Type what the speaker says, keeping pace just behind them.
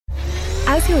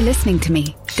As you're listening to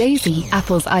me, Daisy,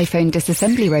 Apple's iPhone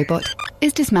disassembly robot,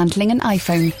 is dismantling an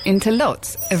iPhone into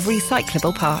lots of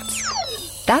recyclable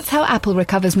parts. That's how Apple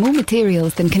recovers more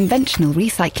materials than conventional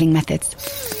recycling methods.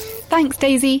 Thanks,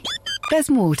 Daisy. There's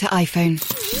more to iPhone.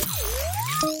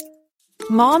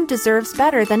 Mom deserves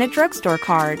better than a drugstore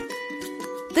card.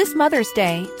 This Mother's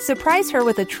Day, surprise her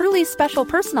with a truly special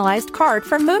personalized card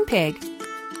from Moonpig.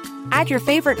 Add your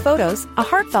favorite photos, a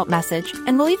heartfelt message,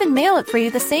 and we'll even mail it for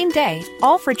you the same day,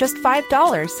 all for just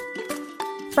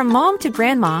 $5. From mom to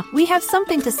grandma, we have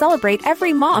something to celebrate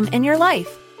every mom in your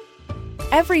life.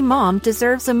 Every mom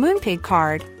deserves a Moonpig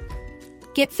card.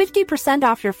 Get 50%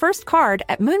 off your first card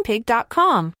at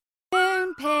moonpig.com.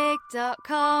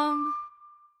 Moonpig.com.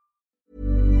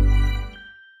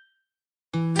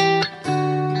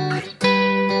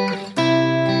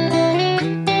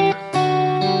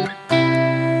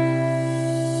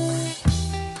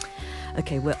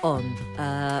 Okay, we're on.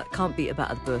 Can't beat about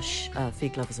the bush.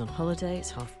 Fig Lovers on holiday.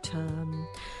 It's half term.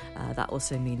 That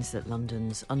also means that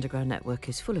London's underground network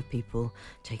is full of people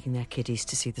taking their kiddies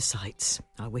to see the sights.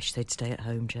 I wish they'd stay at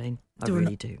home, Jane. I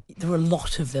really do. There are a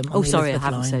lot of them. Oh, sorry, I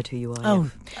haven't said who you are. Oh,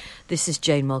 yet. This is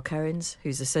Jane Mulkerrins,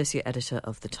 who's associate editor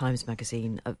of the Times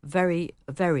magazine, a very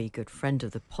good friend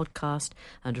of the podcast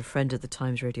and a friend of the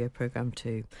Times radio programme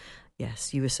too.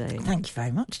 Yes, you were saying. Thank you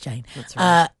very much, Jane. That's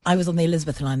right. I was on the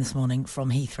Elizabeth line this morning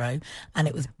from Heathrow, and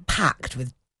it was packed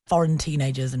with foreign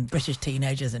teenagers and British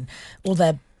teenagers and all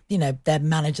their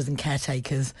managers and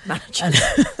caretakers. Managers,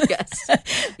 yes.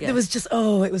 There was just,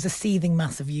 it was a seething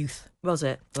mass of youth. Was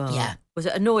it? Well, yeah. Was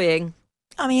it annoying?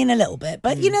 I mean, a little bit,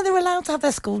 but they're allowed to have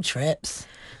their school trips.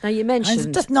 Now, you mentioned... And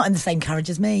it's just not in the same carriage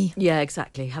as me. Yeah,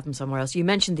 exactly. Have them somewhere else. You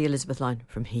mentioned the Elizabeth line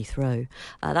from Heathrow.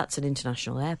 That's an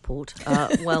international airport,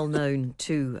 well known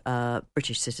to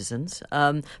British citizens,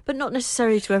 but not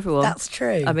necessarily to everyone. That's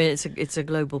true. I mean, it's a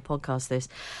global podcast, this.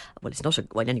 Well, it's not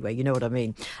well, anyway, you know what I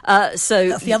mean. So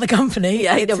that's the other company.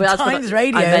 Yeah, it's Times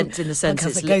Radio. I meant in the sense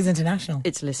it goes international.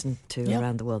 It's listened to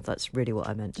around the world. That's really what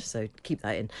I meant. So keep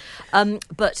that in.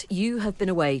 But you have been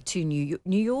away to New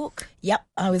York? Yep,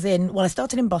 I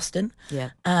started in Boston. Yeah.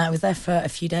 I was there for a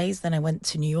few days. Then I went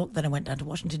to New York. Then I went down to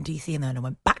Washington, D.C. And then I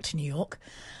went back to New York.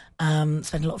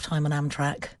 Spent a lot of time on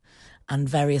Amtrak and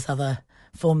various other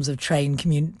forms of train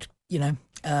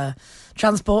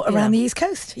transport around the East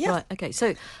Coast. Yeah. Right, okay.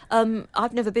 So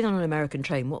I've never been on an American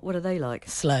train. What are they like?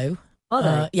 Slow. Are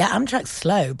they? Yeah, Amtrak's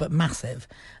slow but massive.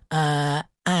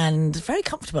 And very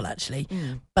comfortable, actually.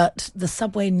 But the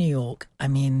subway in New York, I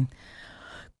mean...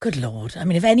 Good Lord. I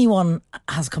mean, if anyone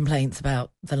has complaints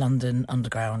about the London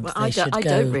Underground, they should go I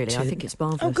don't really. I think it's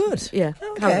marvellous. Oh, good. Yeah.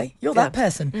 Okay. You're that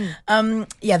person.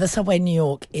 The subway in New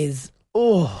York is,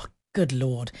 good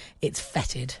Lord, it's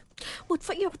fetid. Well,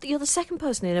 you're the second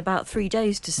person in about 3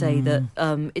 days to say that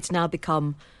it's now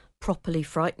become properly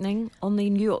frightening on the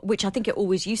New York, which I think it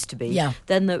always used to be. Yeah.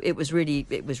 Then though it was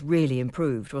really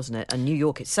improved, wasn't it? And New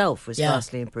York itself was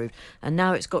vastly improved, and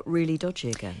now it's got really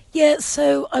dodgy again. Yeah.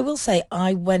 So I will say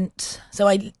I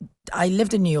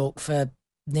lived in New York for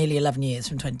nearly 11 years,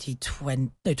 from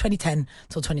 2010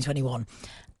 till 2021.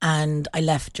 And I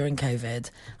left during COVID.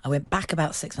 I went back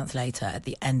about 6 months later at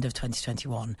the end of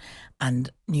 2021, and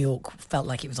New York felt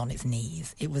like it was on its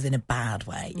knees. It was in a bad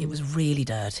way. It was really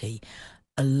dirty.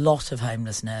 A lot of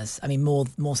homelessness. I mean,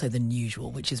 more so than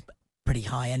usual, which is pretty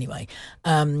high anyway.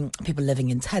 People living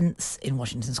in tents in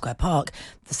Washington Square Park.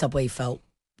 The subway felt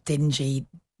dingy,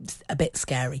 a bit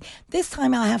scary. This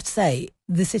time, I have to say,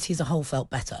 the city as a whole felt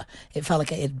better. It felt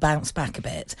like it had bounced back a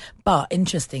bit. But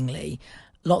interestingly,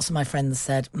 lots of my friends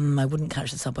said, I wouldn't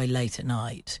catch the subway late at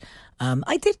night.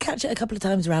 I did catch it a couple of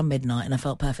times around midnight, and I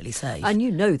felt perfectly safe. And you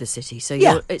know the city, so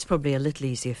it's probably a little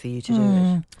easier for you to do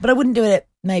it. But I wouldn't do it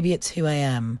maybe at 2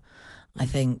 a.m, I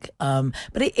think. But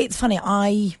it's funny,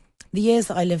 the years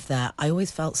that I lived there, I always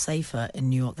felt safer in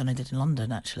New York than I did in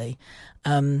London, actually.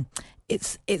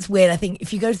 It's weird. I think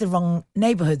if you go to the wrong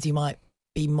neighbourhoods, you might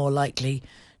be more likely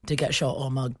to get shot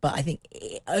or mugged. But I think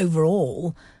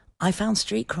overall, I found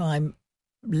street crime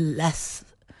less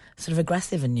sort of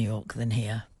aggressive in New York than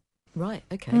here. Right,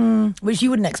 okay. Which you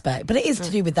wouldn't expect. But it is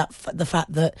to do with the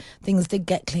fact that things did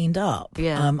get cleaned up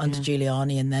under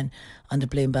Giuliani and then under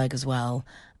Bloomberg as well.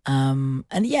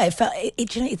 It felt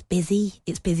it's busy.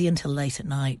 It's busy until late at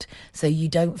night. So you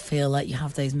don't feel like you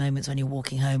have those moments when you're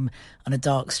walking home on a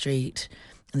dark street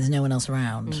and there's no one else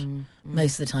around.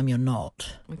 Most of the time you're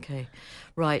not. Okay.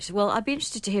 Right. Well, I'd be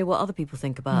interested to hear what other people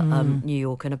think about New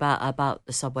York and about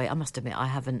the subway. I must admit, I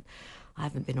haven't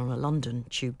been on a London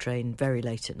tube train very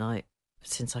late at night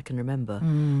since I can remember,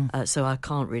 so I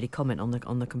can't really comment on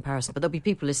the comparison. But there'll be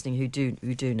people listening who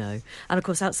do know, and of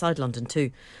course outside London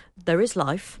too. There is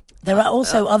life. There are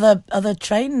also other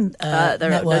train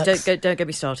networks. No, don't get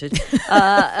me started.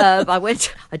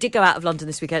 I did go out of London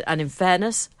this weekend, and in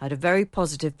fairness, I had a very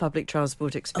positive public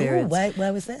transport experience.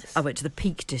 Where was this? I went to the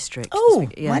Peak District. Oh,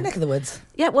 my neck of the woods.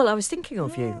 Yeah, well, I was thinking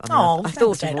of you. Oh, I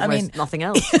thought thanks, of Jane. almost nothing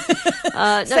else.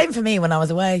 Same for me when I was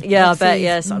away. Yeah, I bet.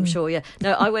 Yes, I'm sure. Yeah.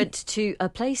 No, I went to a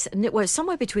place. Well,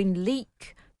 somewhere between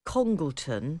Leek,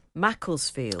 Congleton,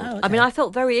 Macclesfield. Oh, okay. I mean, I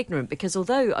felt very ignorant because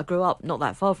although I grew up not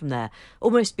that far from there,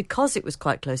 almost because it was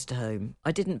quite close to home,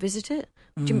 I didn't visit it.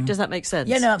 Does that make sense?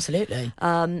 Yeah, no, absolutely.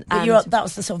 But that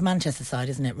was the sort of Manchester side,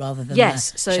 isn't it, rather than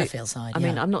the Sheffield side? I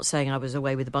mean, I'm not saying I was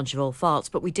away with a bunch of old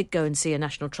farts, but we did go and see a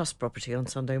National Trust property on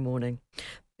Sunday morning,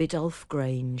 Biddulph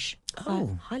Grange.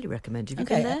 Oh, I highly recommend it. Have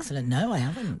you been there? Excellent. No, I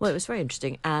haven't. Well, it was very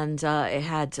interesting, and it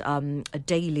had a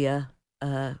dahlia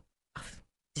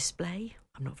display.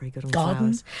 I'm not very good on garden.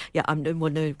 Flowers. Yeah,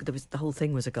 there was the whole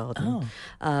thing was a garden,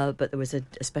 but there was a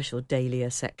special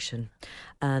dahlia section,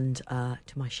 and to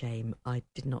my shame, I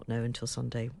did not know until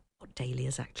Sunday what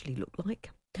dahlias actually look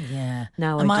like. Yeah.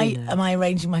 Now am know. Am I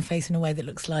arranging my face in a way that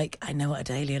looks like I know what a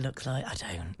dahlia looks like? I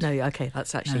don't. No, okay,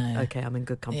 that's actually okay. I'm in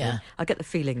good company. Yeah. I get the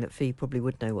feeling that Fee probably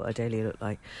would know what a dahlia looked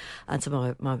like, and some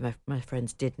of my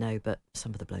friends did know, but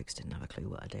some of the blokes didn't have a clue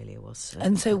what a dahlia was. So.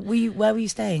 And so, where were you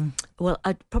staying? Well,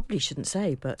 I probably shouldn't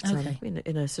say, but Okay.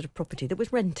 in a sort of property that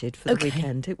was rented for the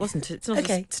weekend. It wasn't. It's not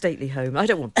Okay. a stately home. I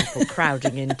don't want people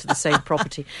crowding into the same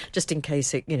property just in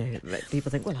case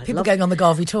people think. Well, People going on the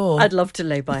Garvey tour. I'd love to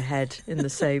lay my head in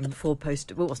the same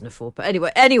four-post. Well, it wasn't a four, but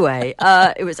anyway,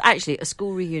 it was actually a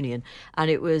school reunion, and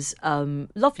it was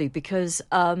lovely because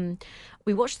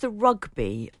we watched the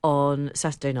rugby on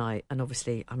Saturday night, and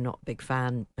obviously I'm not a big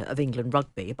fan of England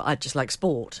rugby, but I just like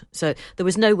sport, so there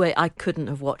was no way I couldn't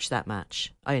have watched that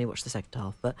match. I only watched the second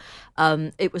half, but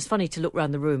it was funny to look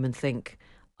around the room and think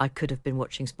I could have been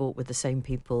watching sport with the same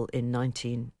people in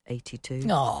 1982.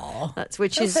 Aww. That's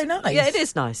so nice. Yeah, it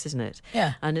is nice, isn't it?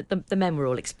 Yeah. And the men were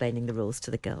all explaining the rules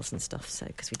to the girls and stuff, so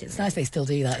because we didn't. It's nice they still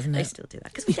do that, isn't it? They still do that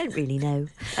because we don't really know.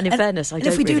 And in fairness, I don't.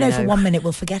 And if we do really know for 1 minute,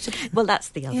 we'll forget it. Well, that's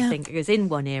the other thing. It goes in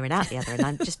one ear and out the other, and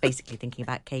I'm just basically thinking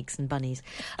about cakes and bunnies.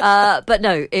 But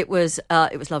no, it was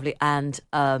lovely, and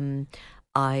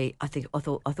I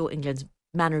thought England's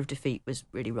manner of defeat was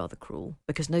really rather cruel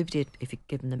because nobody had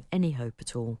given them any hope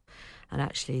at all, and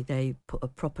actually they put a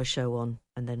proper show on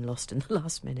and then lost in the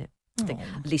last minute. I think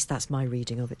at least that's my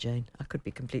reading of it, Jane. I could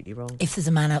be completely wrong. If there's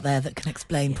a man out there that can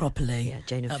explain properly,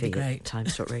 Jane and that'd be Fee great. at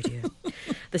Times Radio.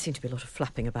 There seemed to be a lot of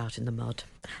flapping about in the mud.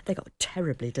 They got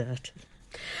terribly dirty.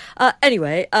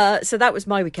 Anyway, so that was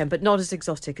my weekend, but not as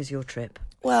exotic as your trip.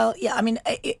 Well, yeah, I mean,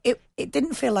 it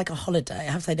didn't feel like a holiday,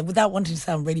 I have to say, without wanting to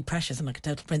sound really precious and like a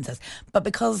total princess. But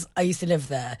because I used to live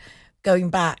there, going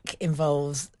back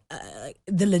involves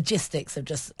the logistics of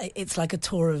it's like a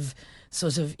tour of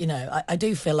sort of, I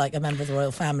do feel like a member of the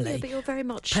royal family. Yeah, but you're very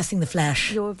much pressing the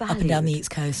flesh you're up and down the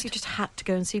East Coast. You just had to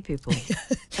go and see people.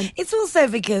 And it's also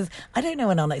because I don't know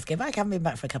when I'll next go back. I haven't been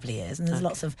back for a couple of years, and there's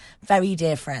lots of very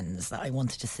dear friends that I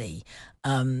wanted to see.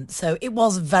 So it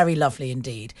was very lovely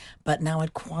indeed. But now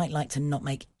I'd quite like to not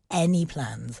make any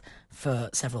plans for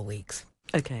several weeks.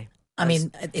 Okay. I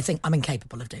mean, I'm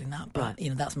incapable of doing that, but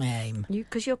Right. that's my aim.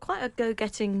 Because you're quite a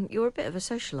go-getting. You're a bit of a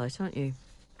socialite, aren't you?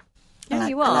 Yeah, I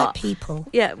you are. I like people.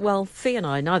 Yeah, well, Fee and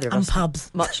I, neither of And us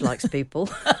pubs. much likes people.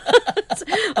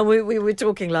 And we were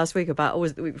talking last week or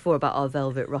was it the week before about our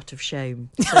velvet rut of shame.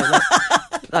 So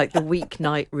like the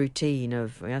weeknight routine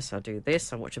of, yes, I do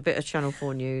this, I watch a bit of Channel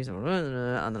 4 News, and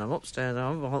then I'm upstairs,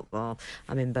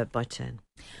 I'm in bed by 10.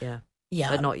 Yeah. Yeah.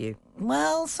 But not you.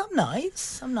 Well, some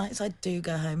nights I do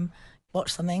go home,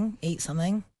 watch something, eat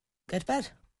something, go to bed.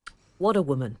 What a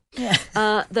woman.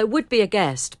 Yeah. There would be a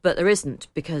guest, but there isn't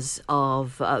because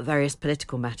of various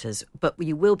political matters. But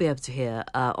you will be able to hear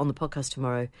on the podcast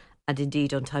tomorrow, and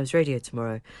indeed on Times Radio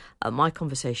tomorrow, my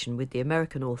conversation with the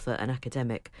American author and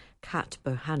academic Kat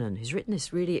Bohannon, who's written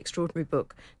this really extraordinary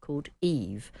book called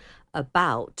Eve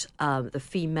about the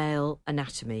female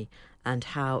anatomy and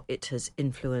how it has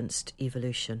influenced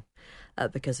evolution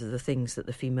because of the things that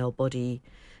the female body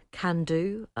can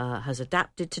do, has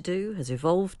adapted to do, has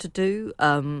evolved to do,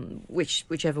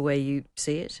 whichever way you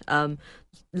see it.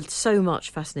 So much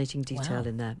fascinating detail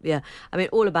in there. Yeah, I mean,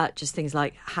 all about just things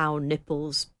like how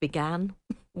nipples began,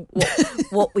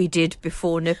 what we did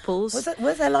before nipples.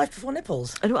 Was there life before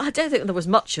nipples? And I don't think there was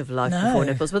much of life before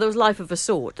nipples, but there was life of a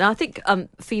sort. And I think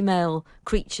female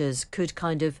creatures could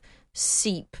kind of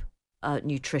seep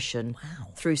nutrition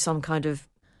through some kind of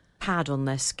pad on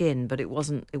their skin, but it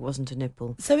wasn't a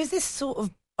nipple. So is this sort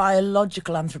of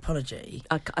biological anthropology.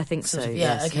 I think so. Yeah,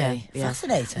 yes. okay. Yeah.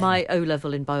 Fascinating. My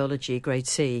O-level in biology, grade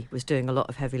C, was doing a lot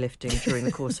of heavy lifting during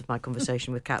the course of my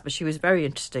conversation with Kat, but she was very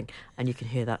interesting, and you can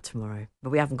hear that tomorrow. But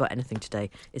we haven't got anything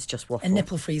today. It's just waffle. A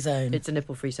nipple-free zone. It's a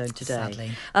nipple-free zone today.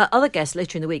 Sadly. Other guests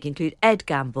later in the week include Ed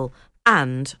Gamble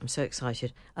and, I'm so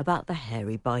excited, about the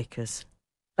hairy bikers.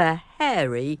 The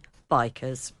hairy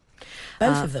bikers.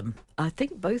 Both of them. I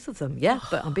think both of them, yeah,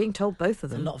 but I'm being told both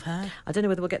of them. A lot of hair. I don't know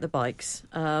whether we'll get the bikes,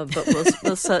 but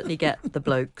we'll certainly get the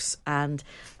blokes. And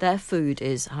their food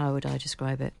is, how would I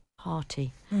describe it?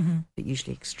 Hearty, but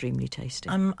usually extremely tasty.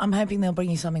 I'm hoping they'll bring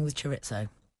you something with chorizo.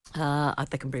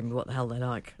 They can bring me what the hell they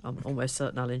like. I'm almost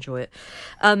certain I'll enjoy it.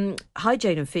 Hi,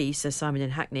 Jane and Fee, says Simon in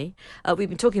Hackney. We've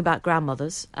been talking about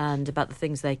grandmothers and about the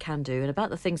things they can do and about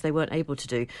the things they weren't able to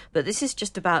do. But this is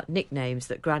just about nicknames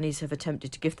that grannies have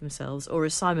attempted to give themselves, or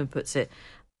as Simon puts it,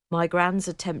 my gran's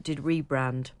attempted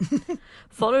rebrand.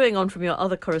 Following on from your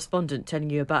other correspondent telling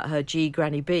you about her G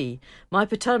Granny B, my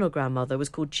paternal grandmother was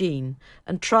called Jean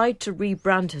and tried to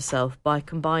rebrand herself by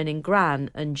combining Gran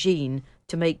and Jean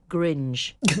to make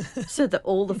Gringe, so that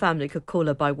all the family could call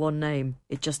her by one name.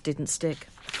 It just didn't stick.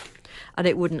 And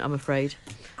it wouldn't, I'm afraid.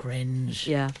 Gringe.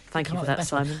 Yeah, thank you for that,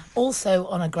 Simon. Also,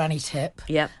 on a granny tip,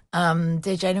 Yep.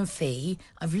 dear Jane and Fee,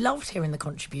 I've loved hearing the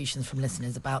contributions from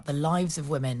listeners about the lives of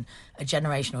women a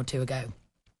generation or two ago.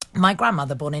 My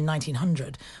grandmother, born in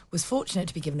 1900, was fortunate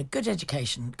to be given a good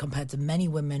education compared to many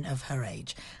women of her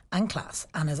age and class,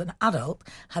 and as an adult,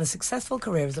 had a successful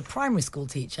career as a primary school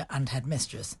teacher and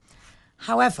headmistress.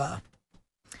 However,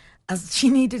 as she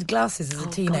needed glasses as a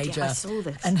teenager, God, yeah, I saw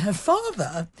this. and her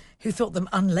father, who thought them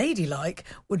unladylike,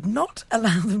 would not allow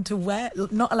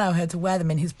her to wear them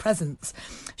in his presence.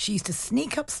 She used to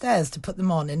sneak upstairs to put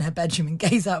them on in her bedroom and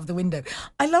gaze out of the window.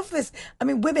 I love this. I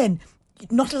mean, women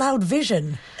not allowed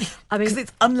vision. I mean, because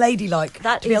it's unladylike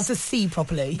to be able to see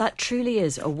properly. That truly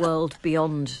is a world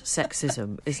beyond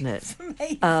sexism, isn't it? It's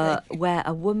amazing. Where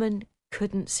a woman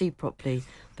couldn't see properly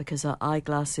because her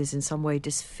eyeglasses in some way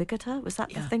disfigured her. Was that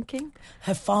the thinking?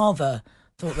 Her father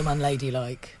thought them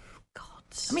unladylike.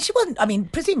 Gods. I mean, she wasn't. I mean,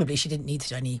 presumably she didn't need to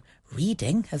do any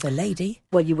reading as a lady.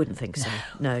 Well, you wouldn't think so.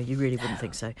 No, you really wouldn't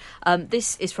think so.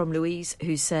 This is from Louise,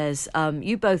 who says,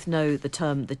 you both know the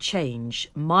term the change.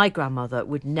 My grandmother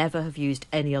would never have used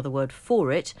any other word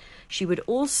for it. She would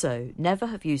also never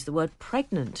have used the word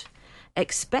pregnant.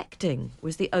 Expecting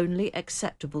was the only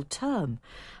acceptable term.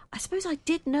 I suppose I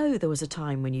did know there was a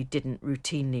time when you didn't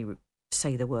routinely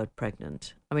say the word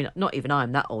pregnant. I mean, not even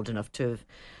I'm that old enough to have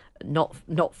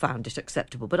not found it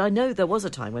acceptable, but I know there was a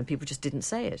time when people just didn't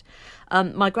say it.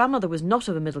 My grandmother was not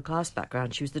of a middle-class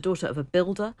background. She was the daughter of a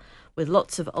builder with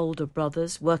lots of older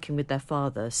brothers working with their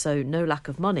father, so no lack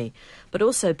of money, but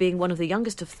also being one of the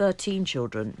youngest of 13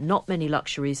 children, not many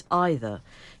luxuries either.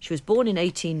 She was born in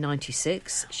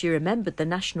 1896. She remembered the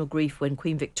national grief when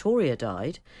Queen Victoria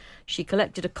died. She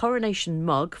collected a coronation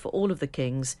mug for all of the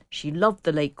kings. She loved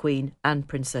the late Queen and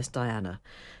Princess Diana.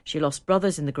 She lost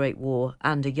brothers in the Great War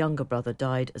and a younger brother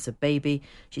died as a baby.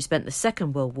 She spent the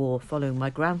Second World War following my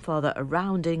grandfather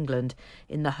around England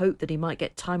in the hope that he might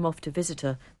get time off to visit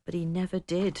her, but he never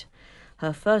did.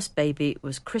 Her first baby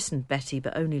was christened Betty,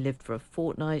 but only lived for a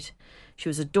fortnight. She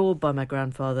was adored by my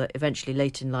grandfather. Eventually,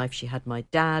 late in life, she had my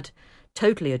dad.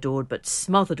 Totally adored but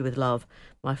smothered with love,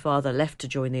 my father left to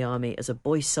join the army as a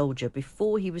boy soldier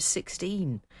before he was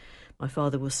 16. My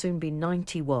father will soon be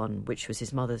 91, which was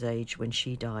his mother's age when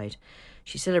she died.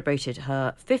 She celebrated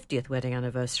her 50th wedding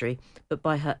anniversary, but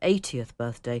by her 80th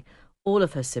birthday, all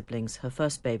of her siblings, her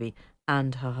first baby,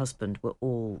 and her husband were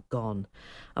all gone.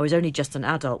 I was only just an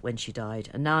adult when she died,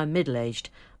 and now I'm middle-aged.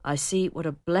 I see what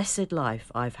a blessed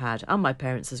life I've had, and my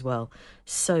parents as well.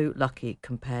 So lucky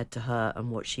compared to her and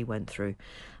what she went through.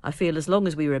 I feel as long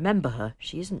as we remember her,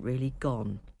 she isn't really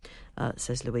gone,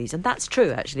 says Louise. And that's true,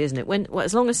 actually, isn't it?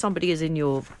 As long as somebody is in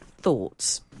your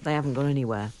thoughts, they haven't gone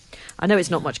anywhere. I know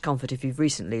it's not much comfort if you've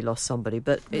recently lost somebody,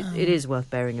 but it is worth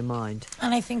bearing in mind.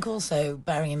 And I think also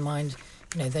bearing in mind,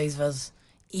 those of us,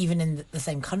 even in the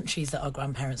same countries that our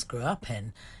grandparents grew up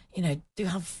in, do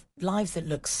have lives that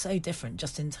look so different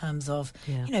just in terms of,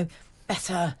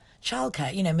 better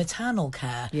childcare, maternal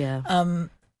care. Yeah.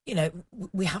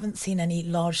 We haven't seen any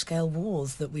large-scale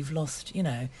wars that we've lost,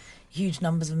 huge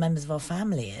numbers of members of our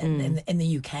family in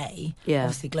the UK. Yeah.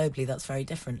 Obviously, globally, that's very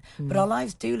different. But our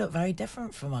lives do look very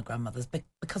different from our grandmothers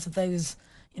because of those,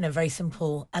 very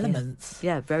simple elements.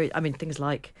 Yeah, very. I mean, things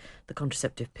like the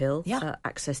contraceptive pill,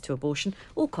 access to abortion,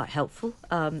 all quite helpful,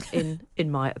 in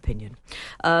my opinion.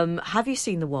 Have you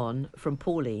seen the one from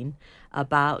Pauline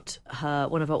about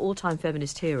one of her all-time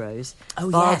feminist heroes,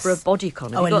 Barbara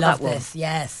Bodycon? I love this.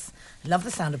 Yes, I love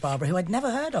the sound of Barbara, who I'd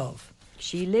never heard of.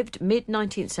 She lived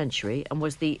mid-19th century and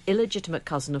was the illegitimate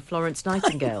cousin of Florence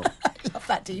Nightingale. I love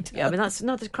that detail. Yeah, I mean, that's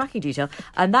another cracking detail.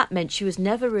 And that meant she was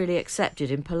never really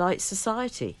accepted in polite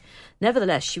society.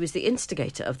 Nevertheless, she was the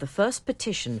instigator of the first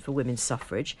petition for women's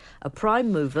suffrage, a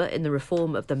prime mover in the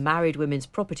reform of the married women's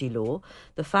property law,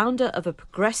 the founder of a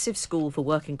progressive school for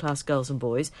working-class girls and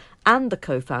boys, and the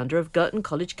co-founder of Girton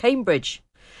College, Cambridge.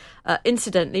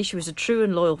 Incidentally, she was a true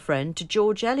and loyal friend to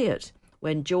George Eliot,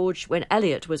 when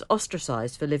Eliot was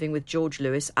ostracised for living with George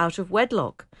Lewis out of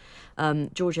wedlock.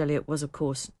 George Eliot was, of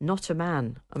course, not a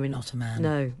man. I mean, not a man.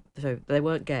 No, so they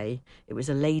weren't gay. It was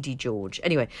a Lady George.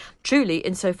 Anyway, truly,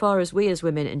 insofar as we as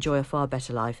women enjoy a far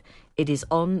better life, it is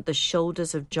on the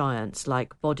shoulders of giants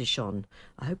like Bodyshon.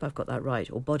 I hope I've got that right,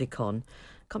 or Bodycon.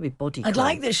 Can't be Bodycon. I'd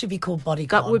like that it should be called Bodycon.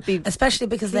 That would be, especially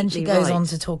because then she goes on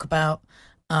to talk about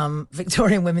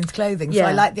Victorian women's clothing. So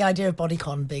I like the idea of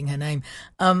Bodycon being her name.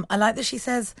 I like that she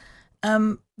says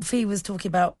Fee was talking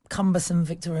about cumbersome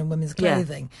Victorian women's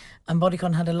clothing, and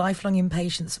Bodycon had a lifelong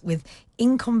impatience with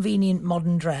inconvenient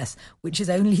modern dress, which is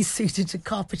only suited to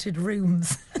carpeted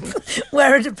rooms,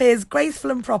 where it appears graceful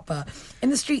and proper. In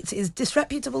the streets, it is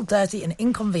disreputable, dirty, and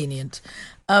inconvenient.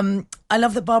 I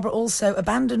love that Barbara also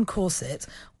abandoned corset,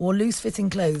 wore loose-fitting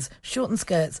clothes, shortened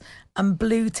skirts, and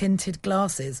blue-tinted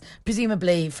glasses,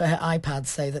 presumably for her iPad,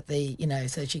 so that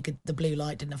so the blue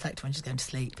light didn't affect her when she's going to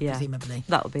sleep. Yeah, presumably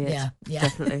that would be it. Yeah,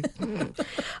 definitely.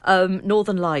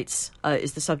 Northern Lights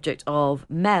is the subject of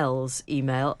Mel's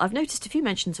email. I've noticed a few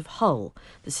mentions of Hull,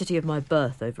 the city of my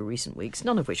birth, over recent weeks,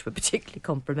 none of which were particularly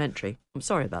complimentary. I'm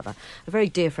sorry about that. A very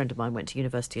dear friend of mine went to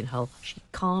university in Hull. She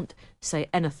can't say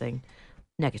anything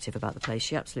negative about the place.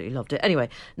 She absolutely loved it. Anyway,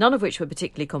 none of which were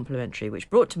particularly complimentary,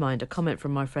 which brought to mind a comment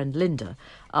from my friend Linda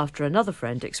after another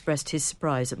friend expressed his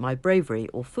surprise at my bravery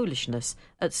or foolishness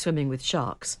at swimming with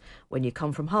sharks. When you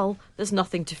come from Hull, there's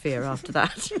nothing to fear after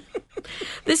that.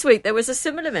 This week there was a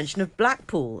similar mention of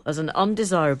Blackpool as an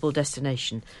undesirable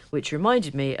destination, which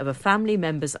reminded me of a family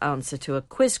member's answer to a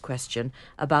quiz question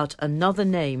about another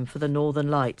name for the Northern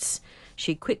Lights.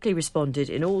 She quickly responded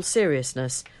in all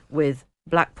seriousness with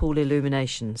Blackpool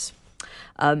Illuminations.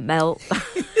 Mel,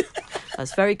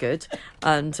 that's very good.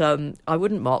 And I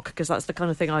wouldn't mock, because that's the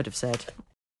kind of thing I'd have said.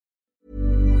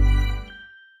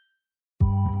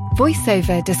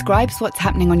 VoiceOver describes what's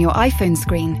happening on your iPhone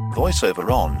screen.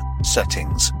 VoiceOver on,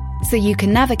 settings. So you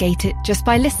can navigate it just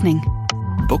by listening.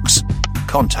 Books,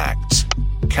 contacts,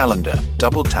 calendar,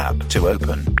 double tap to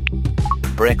open.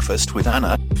 Breakfast with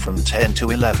Anna from 10 to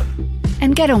 11.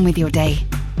 And get on with your day.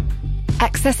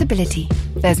 Accessibility.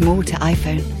 There's more to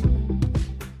iPhone.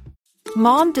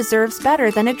 Mom deserves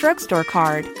better than a drugstore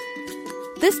card.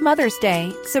 This Mother's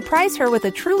Day, surprise her with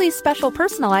a truly special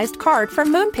personalized card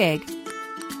from Moonpig.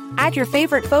 Add your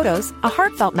favorite photos, a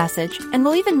heartfelt message, and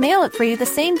we'll even mail it for you the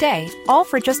same day, all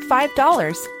for just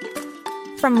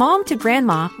 $5. From mom to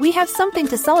grandma, we have something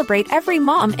to celebrate every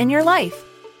mom in your life.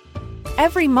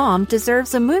 Every mom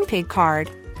deserves a Moonpig card.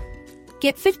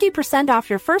 Get 50% off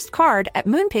your first card at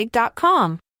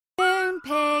moonpig.com.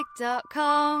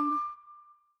 Moonpig.com.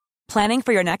 Planning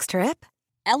for your next trip?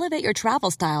 Elevate your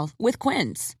travel style with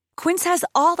Quince. Quince has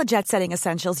all the jet-setting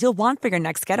essentials you'll want for your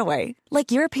next getaway,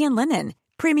 like European linen,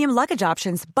 premium luggage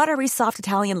options, buttery soft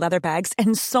Italian leather bags,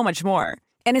 and so much more.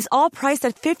 And is all priced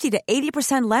at 50 to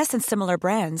 80% less than similar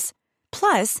brands.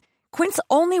 Plus, Quince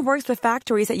only works with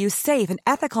factories that use safe and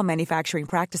ethical manufacturing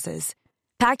practices.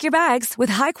 Pack your bags with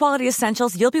high-quality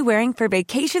essentials you'll be wearing for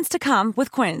vacations to come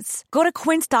with Quince. Go to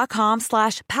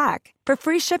quince.com/pack for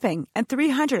free shipping and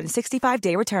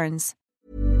 365-day returns.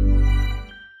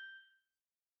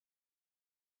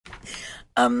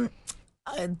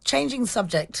 Changing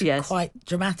subject quite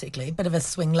dramatically, bit of a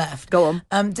swing left. Go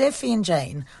on. Dear Fee and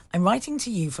Jane, I'm writing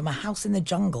to you from a house in the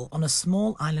jungle on a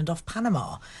small island off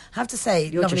Panama. I have to say,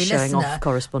 You're lovely just showing listener, off,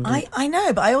 correspondent. I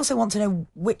know, but I also want to know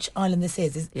which island this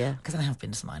is. Yeah. Because I have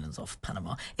been to some islands off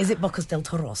Panama. Is it Bocas del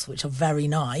Toros, which are very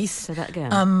nice? Say that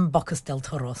again. Bocas del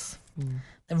Toros.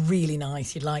 They're really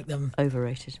nice. You'd like them.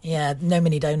 Overrated. Yeah, no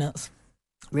mini donuts.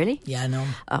 Really? Yeah, no.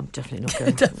 I'm definitely not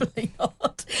going. Definitely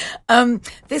not.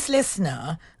 This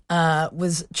listener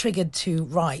was triggered to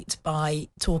write by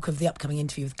talk of the upcoming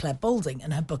interview with Claire Balding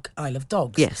and her book I Love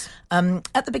Dogs. Yes.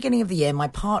 At the beginning of the year, my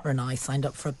partner and I signed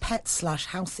up for a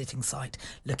pet/house-sitting site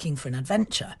looking for an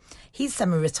adventure. He's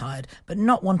semi-retired, but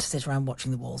not one to sit around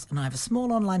watching the walls, and I have a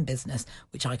small online business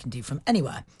which I can do from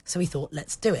anywhere. So we thought,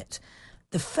 let's do it.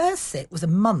 The first sit was a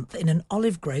month in an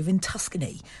olive grove in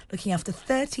Tuscany, looking after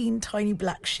 13 tiny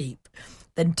black sheep.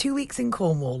 Then 2 weeks in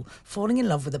Cornwall, falling in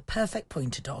love with a perfect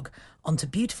pointer dog. On to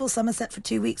beautiful Somerset for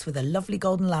 2 weeks with a lovely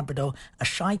golden Labrador, a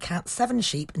shy cat, 7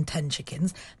 sheep and 10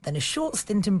 chickens. Then a short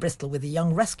stint in Bristol with a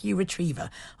young rescue retriever.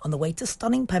 On the way to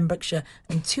stunning Pembrokeshire,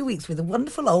 and 2 weeks with a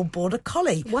wonderful old border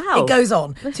collie. Wow. It goes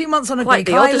on. 2 months on a Quite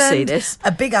Greek the odyssey, island, this.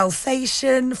 a big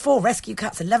Alsatian, 4 rescue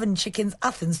cats, 11 chickens,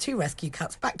 Athens, 2 rescue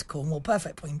cats, back to Cornwall,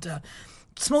 perfect pointer.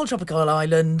 Small tropical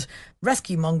island,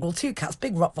 rescue mongrel, 2 cats,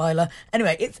 big Rottweiler.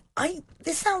 Anyway,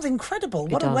 this sounds incredible.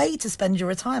 What a way to spend your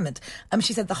retirement.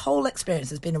 She said the whole experience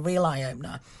has been a real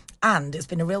eye-opener. And it's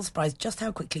been a real surprise just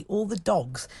how quickly all the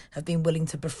dogs have been willing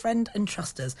to befriend and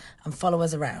trust us and follow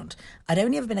us around. I'd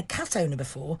only ever been a cat owner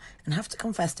before and have to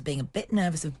confess to being a bit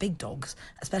nervous of big dogs,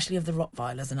 especially of the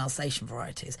Rottweilers and Alsatian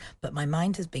varieties. But my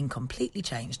mind has been completely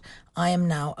changed. I am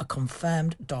now a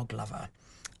confirmed dog lover.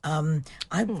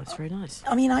 That's very nice.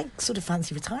 I mean, I sort of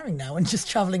fancy retiring now and just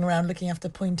travelling around looking after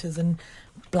pointers and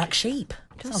black sheep.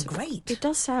 Sounds great. It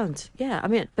does sound, yeah. I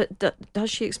mean, but does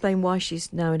she explain why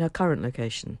she's now in her current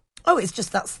location? Oh, it's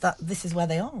just this is where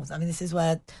they are. I mean, this is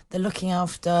where they're looking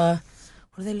after.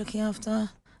 What are they looking after?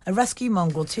 A rescue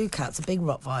mongrel, 2 cats, a big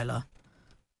Rottweiler.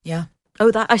 Yeah. Oh,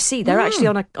 that I see. They're actually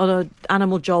on a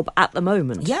animal job at the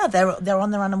moment. Yeah, they're on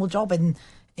their animal job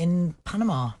in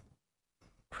Panama.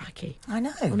 Crikey. I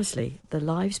know. Honestly, the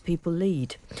lives people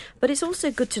lead. But it's also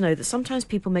good to know that sometimes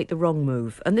people make the wrong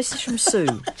move. And this is from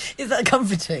Sue. Is that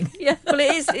comforting? Yeah, well,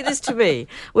 it is to me.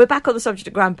 We're back on the subject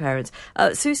of grandparents.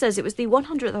 Sue says it was the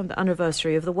 100th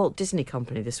anniversary of the Walt Disney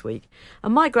Company this week.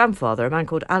 And my grandfather, a man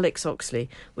called Alex Oxley,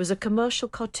 was a commercial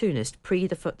cartoonist pre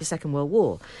the Second World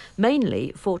War,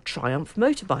 mainly for Triumph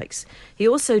motorbikes. He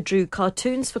also drew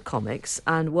cartoons for comics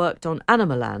and worked on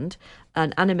Animaland,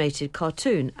 an animated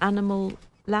cartoon. Animaland.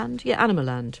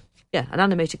 Yeah, an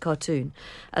animated cartoon,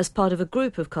 as part of a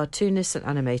group of cartoonists and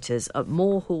animators at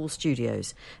Moore Hall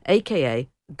Studios, a.k.a.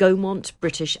 Gaumont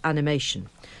British Animation.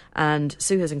 And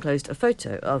Sue has enclosed a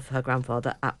photo of her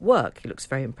grandfather at work. He looks a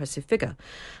very impressive figure.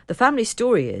 The family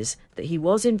story is that he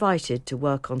was invited to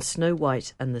work on Snow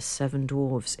White and the 7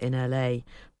 Dwarfs in LA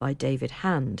by David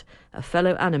Hand, a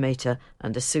fellow animator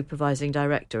and a supervising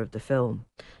director of the film.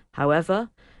 However,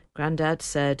 Grandad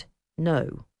said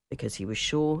no, because he was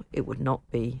sure it would not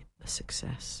be a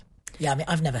success. Yeah, I mean,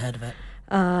 I've never heard of it.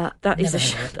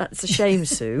 That's a shame,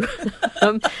 Sue.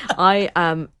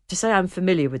 To say I'm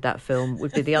familiar with that film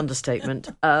would be the understatement.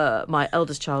 My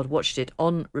eldest child watched it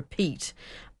on repeat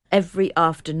every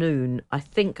afternoon, I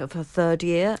think, of her 3rd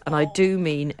year, and I do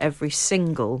mean every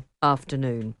single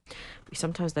afternoon. We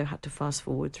sometimes, though, had to fast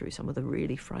forward through some of the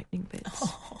really frightening bits.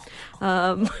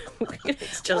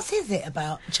 It's just, what is it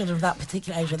about children of that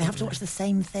particular age where they have to watch the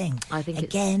same thing? I think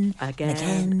again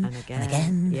and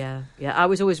again. Yeah. I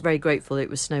was always very grateful it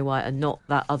was Snow White and not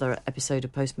that other episode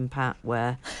of Postman Pat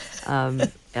where was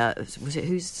it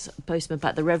who's Postman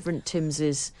Pat? The Reverend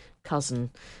Tims's cousin.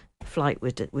 Flight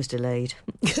was delayed,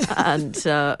 and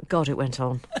God, it went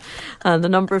on. And the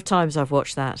number of times I've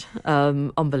watched that,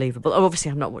 unbelievable.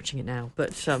 Obviously, I'm not watching it now,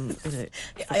 but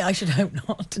I should hope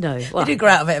not. No, well, I do grow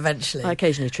out of it eventually. I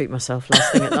occasionally treat myself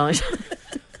last thing at night.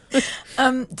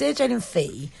 Dear Jane and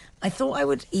Fee, I thought I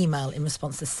would email in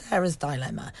response to Sarah's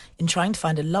dilemma in trying to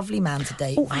find a lovely man to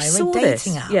date via a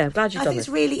dating app. Yeah, glad you've done I think it's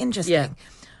really interesting. Yeah.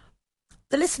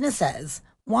 The listener says,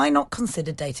 why not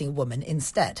consider dating a woman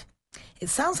instead? It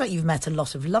sounds like you've met a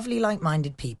lot of lovely,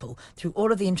 like-minded people through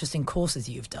all of the interesting courses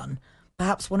you've done.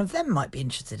 Perhaps one of them might be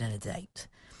interested in a date.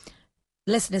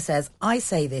 The listener says, I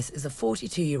say this as a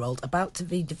 42-year-old about to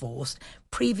be divorced,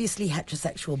 previously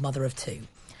heterosexual mother of 2.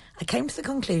 I came to the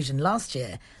conclusion last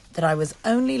year that I was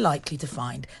only likely to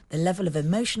find the level of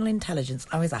emotional intelligence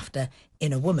I was after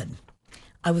in a woman.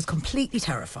 I was completely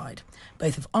terrified,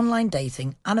 both of online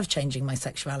dating and of changing my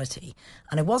sexuality,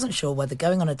 and I wasn't sure whether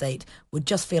going on a date would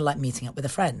just feel like meeting up with a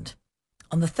friend.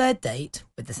 On the 3rd date,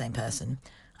 with the same person,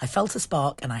 I felt a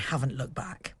spark and I haven't looked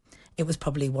back. It was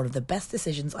probably one of the best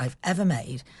decisions I've ever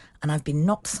made, and I've been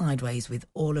knocked sideways with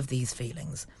all of these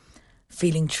feelings.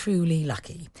 Feeling truly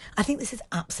lucky. I think this is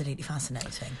absolutely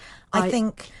fascinating. I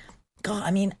think, God, I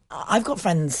mean, I've got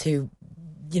friends who,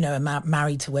 are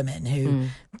married to women who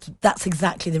that's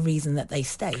exactly the reason that they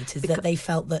stayed, is that they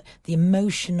felt that the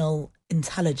emotional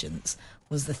intelligence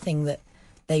was the thing that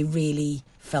they really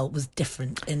felt was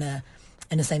different in a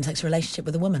same-sex relationship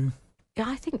with a woman.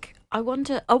 Yeah, I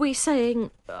wonder, are we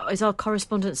saying, is our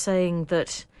correspondent saying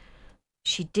that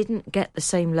she didn't get the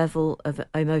same level of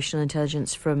emotional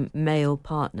intelligence from male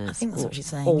partners? I think that's what she's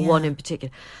saying, or yeah. one in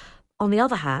particular. On the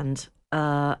other hand,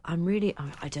 I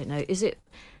don't know.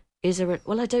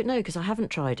 Well, I don't know, because I haven't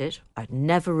tried it. I'd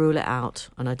never rule it out,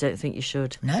 and I don't think you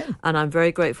should. No. And I'm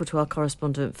very grateful to our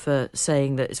correspondent for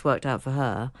saying that it's worked out for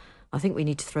her. I think we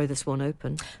need to throw this one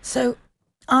open. So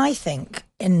I think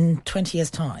in 20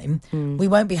 years' time, we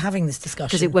won't be having this discussion.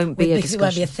 Because it won't be a Because it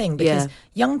won't be a thing. Because Yeah.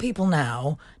 young people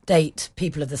now date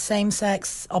people of the same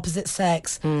sex, opposite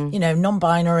sex,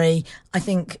 non-binary. I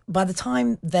think by the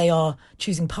time they are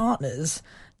choosing partners,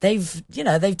 they've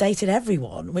dated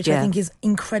everyone, which I think is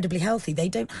incredibly healthy. They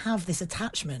don't have this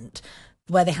attachment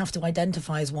where they have to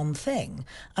identify as one thing,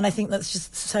 and I think that's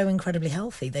just so incredibly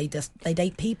healthy. They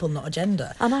date people, not a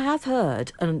gender. And I have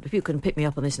heard, and people can pick me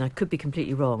up on this, and I could be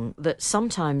completely wrong, that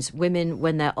sometimes women,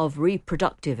 when they're of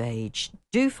reproductive age,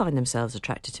 do find themselves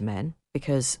attracted to men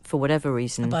because, for whatever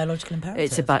reason, A biological imperative.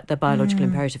 It's about the biological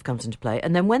imperative comes into play,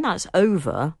 and then when that's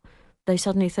over, they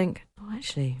suddenly think, oh,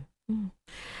 actually,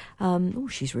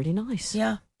 she's really nice.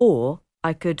 Yeah. Or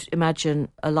I could imagine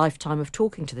a lifetime of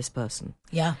talking to this person.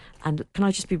 Yeah. And can I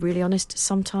just be really honest?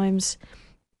 Sometimes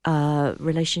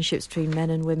relationships between men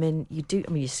and women,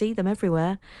 you see them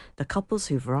everywhere. The couples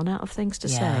who've run out of things to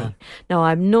say. Now,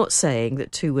 I'm not saying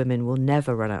that two women will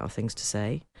never run out of things to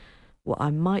say. What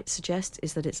I might suggest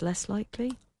is that it's less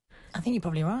likely. I think you're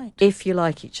probably right. If you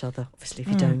like each other. Obviously, if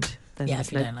you don't, then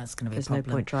if you don't, that's going to be a there's problem.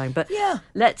 no point trying. But Yeah.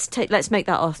 let's make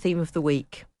that our theme of the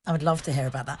week. I would love to hear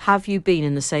about that. Have you been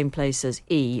in the same place as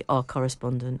E, our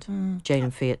correspondent, Jane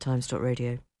and Fee at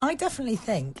Times.radio? I definitely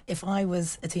think if I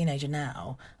was a teenager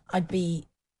now, I'd be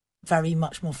very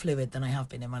much more fluid than I have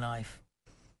been in my life.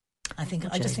 I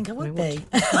just think I would be.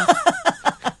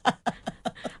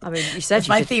 I mean, you said It's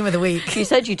my theme of the week. You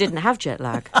said you didn't have jet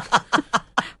lag.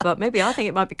 But maybe I think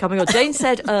it might be coming on. Jane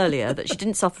said earlier that she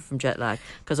didn't suffer from jet lag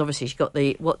because obviously she got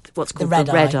what's called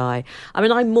the red eye. I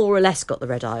mean, I more or less got the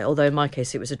red eye, although in my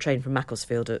case it was a train from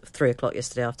Macclesfield at 3:00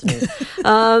 yesterday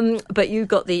afternoon. But you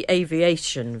got the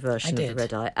aviation version of the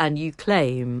red eye, and you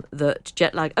claim that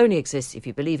jet lag only exists if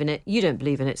you believe in it. You don't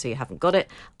believe in it, so you haven't got it.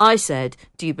 I said,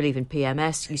 do you believe in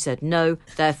PMS? You said no.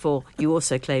 Therefore, you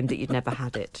also claimed that you'd never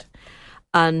had it.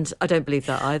 And I don't believe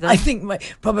that either. I think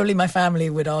probably my family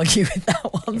would argue with that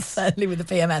one, certainly with the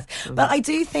PMS. But I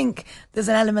do think there's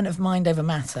an element of mind over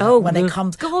matter when it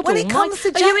comes to jet lag.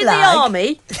 Are you in the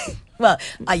army? Well,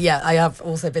 I have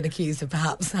also been accused of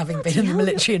perhaps having been in the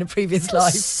military in a previous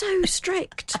life. So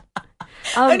strict.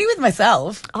 Only with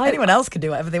myself. Anyone else can do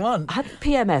whatever they want. I had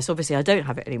PMS. Obviously, I don't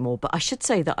have it anymore. But I should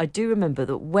say that I do remember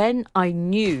that when I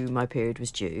knew my period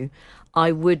was due,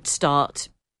 I would start...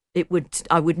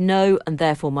 I would know, and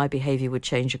therefore my behaviour would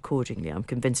change accordingly. I'm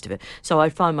convinced of it. So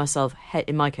I'd find myself,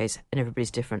 in my case, and everybody's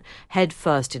different, head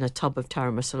first in a tub of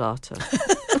taramasalata.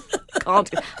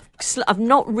 I've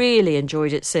not really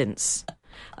enjoyed it since.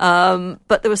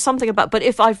 But there was something about... But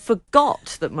if I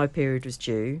forgot that my period was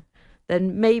due,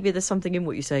 then maybe there's something in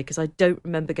what you say, because I don't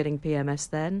remember getting PMS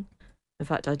then. In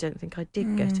fact, I don't think I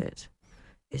did get it.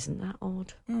 Isn't that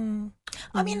odd?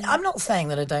 I mean, I'm not saying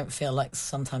that I don't feel like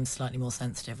sometimes slightly more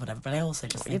sensitive, whatever, but I also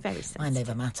just think very sensitive. mind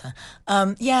over matter.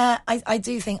 I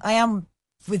do think I am,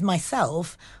 with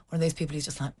myself, one of those people who's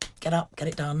just like, get up, get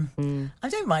it done. I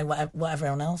don't mind what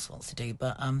everyone else wants to do,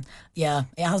 but it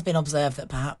has been observed that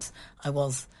perhaps I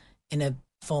was, in a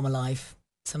former life,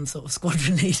 some sort of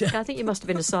squadron leader. I think you must have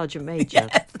been a sergeant major.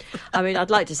 Yes. I mean,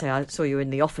 I'd like to say I saw you in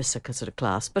the officer sort of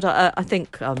class, but I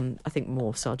think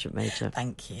more sergeant major.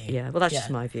 Thank you. Yeah, well, that's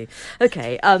just my view.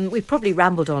 Okay, we've probably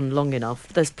rambled on long enough.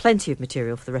 There's plenty of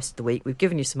material for the rest of the week. We've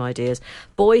given you some ideas.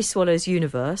 Boy Swallows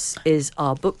Universe is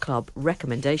our book club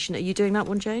recommendation. Are you doing that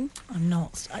one, Jane? I'm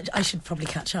not. I should probably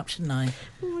catch up, shouldn't I?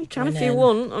 You can if you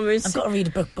want. I mean, I've got to read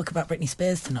a book about Britney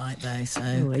Spears tonight, though. So,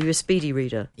 are you a speedy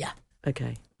reader? Yeah.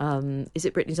 Okay. Is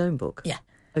it Britney's own book? Yeah.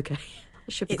 Okay.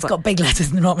 It's got big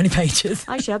letters and not many pages.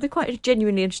 Actually, I'd be quite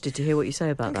genuinely interested to hear what you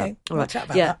say about that. All right. Chat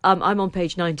about that. I'm on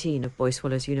page 19 of Boy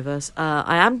Swallows Universe.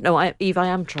 Eve, I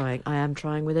am trying. I am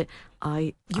trying with it.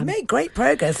 You made great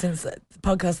progress since the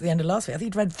podcast at the end of last week. I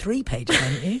think you'd read 3 pages,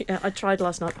 hadn't you? Yeah, I tried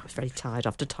last night. I was very tired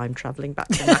after time travelling back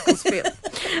to Macclesfield.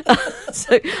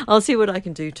 So I'll see what I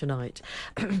can do tonight.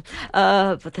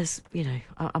 But there's,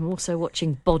 I'm also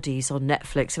watching Bodies on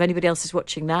Netflix. If anybody else is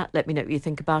watching that, let me know what you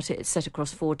think about it. It's set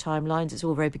across 4 timelines. It's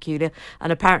all very peculiar.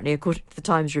 And apparently, according to the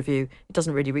Times Review, it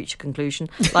doesn't really reach a conclusion.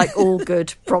 Like all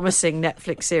good, promising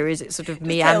Netflix series, it sort of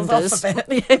meanders.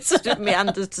 It sort of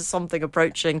meanders to something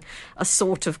approaching a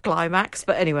sort of climax.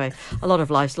 But anyway, a lot of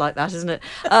life's like that, isn't it?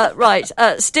 Right,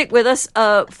 stick with us.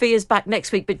 Fee is back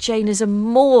next week, but Jane is a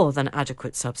more than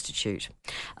adequate substitute.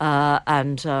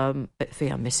 But Fee,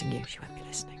 I'm missing you. She won't be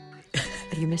listening.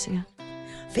 Are you missing her?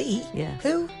 Fee? Yeah.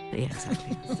 Who? Yeah,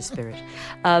 exactly. That's the spirit.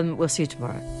 We'll see you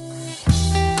tomorrow.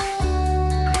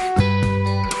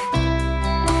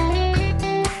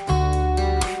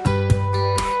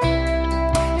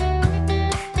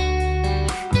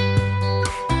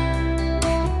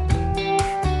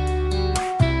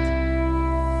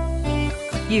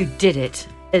 You did it.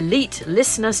 Elite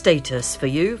listener status for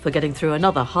you for getting through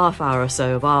another half hour or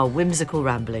so of our whimsical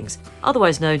ramblings,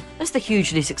 otherwise known as the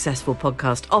hugely successful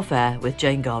podcast Off Air with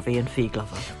Jane Garvey and Fee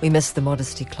Glover. We missed the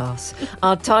modesty class.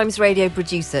 Our Times Radio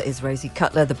producer is Rosie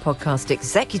Cutler, the podcast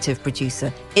executive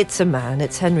producer. It's a man,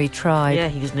 it's Henry Tribe. Yeah,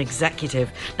 he's an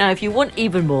executive. Now, if you want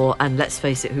even more, and let's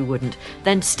face it, who wouldn't,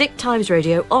 then stick Times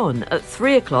Radio on at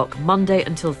 3 o'clock Monday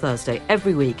until Thursday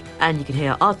every week, and you can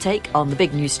hear our take on the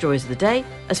big news stories of the day,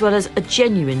 as well as a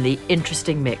genuinely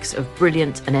interesting mix of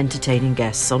brilliant and entertaining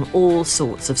guests on all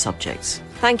sorts of subjects.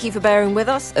 Thank you for bearing with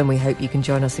us, and we hope you can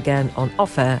join us again on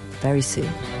Off Air very soon.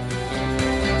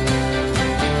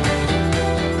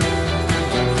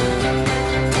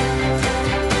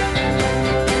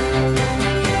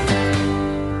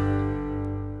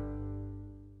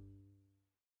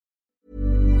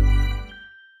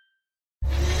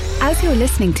 As you're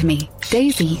listening to me,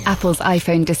 Daisy, Apple's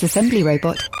iPhone disassembly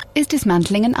robot, is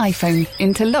dismantling an iPhone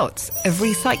into lots of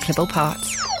recyclable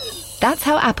parts. That's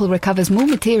how Apple recovers more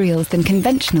materials than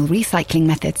conventional recycling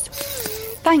methods.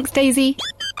 Thanks, Daisy.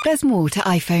 There's more to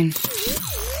iPhone.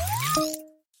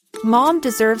 Mom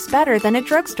deserves better than a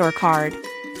drugstore card.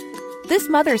 This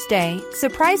Mother's Day,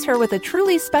 surprise her with a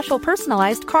truly special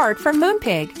personalized card from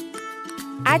Moonpig.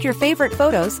 Add your favorite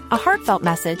photos, a heartfelt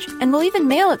message, and we'll even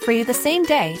mail it for you the same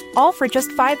day, all for just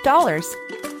 $5.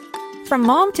 From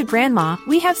mom to grandma,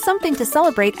 we have something to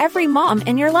celebrate every mom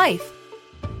in your life.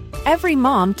 Every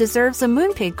mom deserves a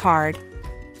Moonpig card.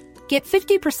 Get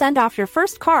 50% off your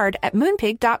first card at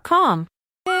moonpig.com.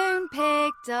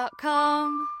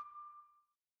 Moonpig.com